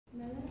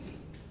that?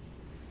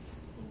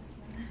 Thanks,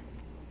 Mama.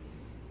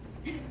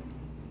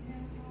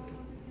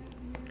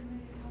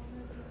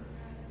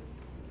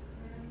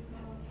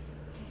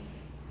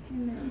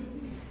 Amen.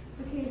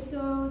 Okay,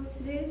 so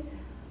today's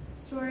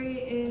story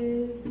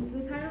is,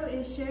 the title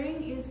is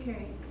Sharing is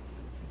Caring.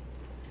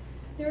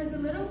 There was a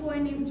little boy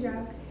named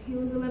Jack. He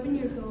was 11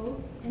 years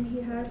old, and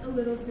he has a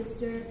little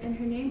sister, and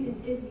her name is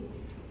Izzy.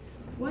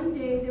 One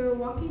day, they were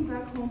walking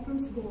back home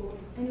from school,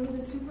 and it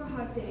was a super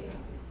hot day,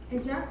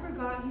 and Jack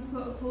forgot he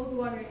put a cold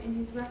water in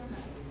his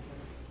backpack.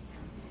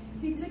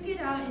 He took it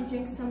out and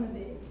drank some of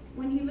it.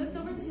 When he looked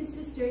over to his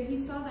sister, he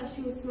saw that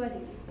she was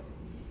sweating.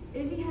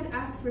 Izzy had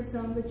asked for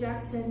some, but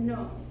Jack said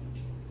no.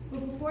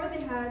 But before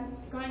that,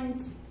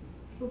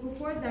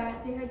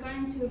 they had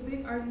gotten into a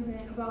big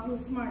argument about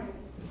who's smarter.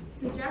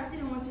 So Jack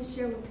didn't want to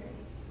share with her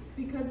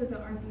because of the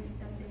argument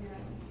that they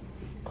had.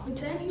 But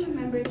then he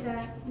remembered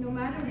that no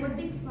matter what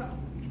they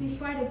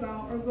fight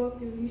about or go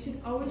through, you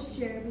should always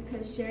share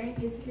because sharing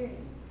is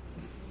caring.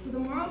 So the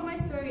moral of my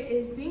story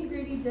is being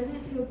greedy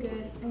doesn't feel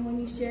good, and when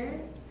you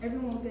share,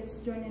 everyone gets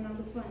to join in on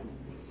the fun.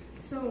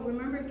 So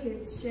remember,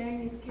 kids,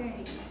 sharing is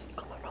caring.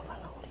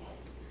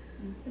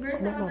 The verse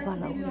that I would like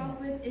to leave you off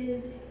with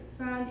is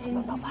found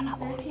in Hebrews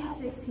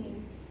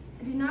 13:16.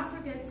 And do not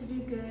forget to do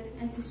good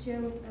and to share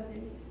with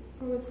others,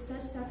 for with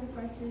such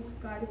sacrifices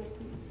God is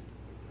pleased.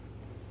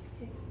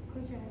 Okay,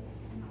 close your eyes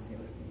and I'll say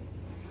what it is.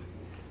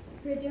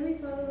 Pray, dearly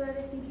Father, Lord,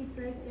 I thank you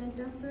for everything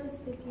done for us.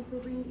 Thank you for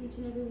bringing each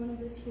and every one of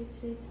us here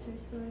today to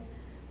church, Lord.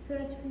 Pray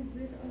that you please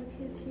be with all the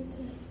kids here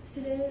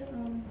today.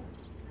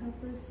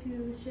 Help us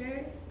to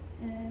share,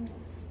 and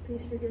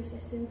please forgive us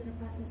our sins and our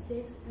past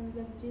mistakes. And we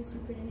love Jesus, we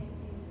pray in your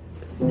name.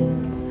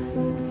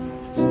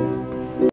 Amen.